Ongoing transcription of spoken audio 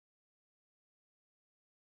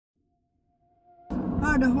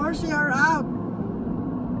Oh, the horses are out.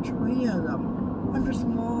 3 of them. And there's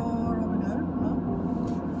more over there. No?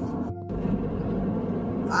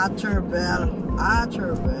 Otterville,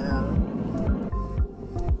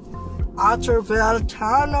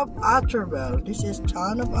 town of Otterville. This is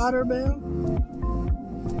town of Otterville.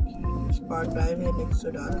 It's parked right here next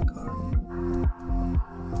to the other car.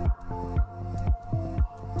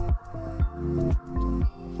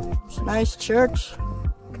 It's a nice church.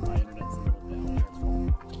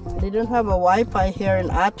 They don't have a Wi-Fi here in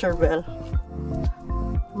Otterville.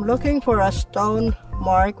 I'm looking for a stone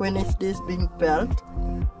mark when is this being built.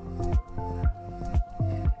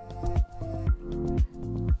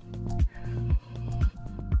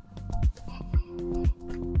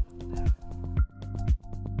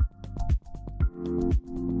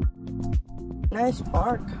 Nice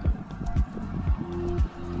park.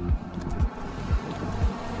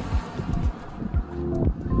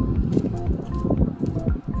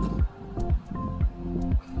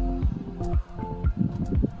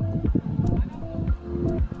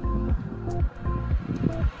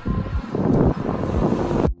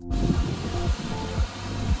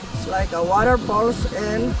 It's like a waterfalls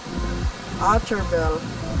in Otterville.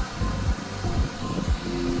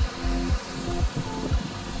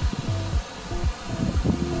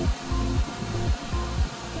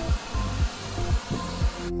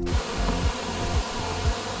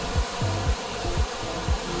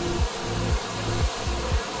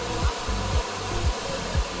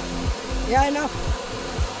 Yeah, I know.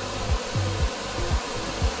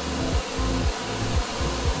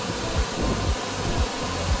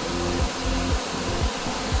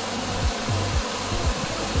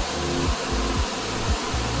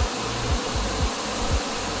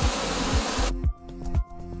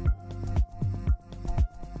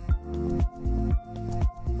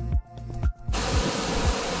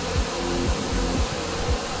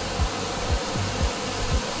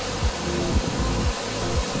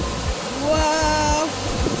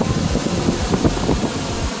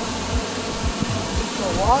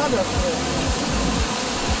 Wonderful.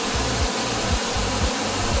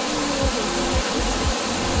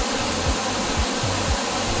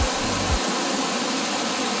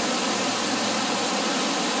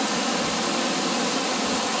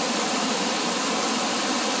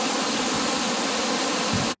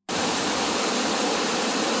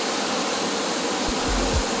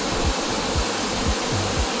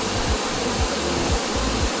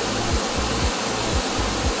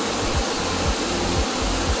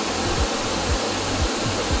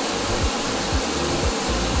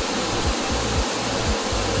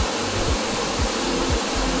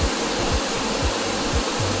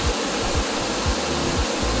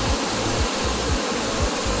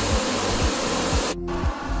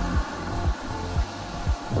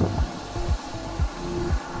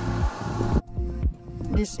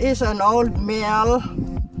 This is an old mill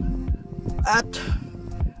at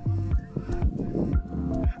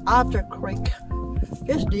Otter Creek.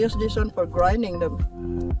 Guess they use this one for grinding them.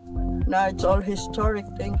 Now it's all historic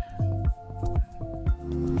thing.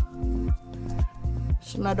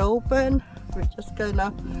 It's not open. We're just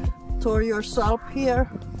gonna tour yourself here.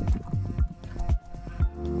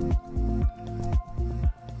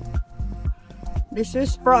 This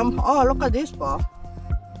is from, oh, look at this, Paul.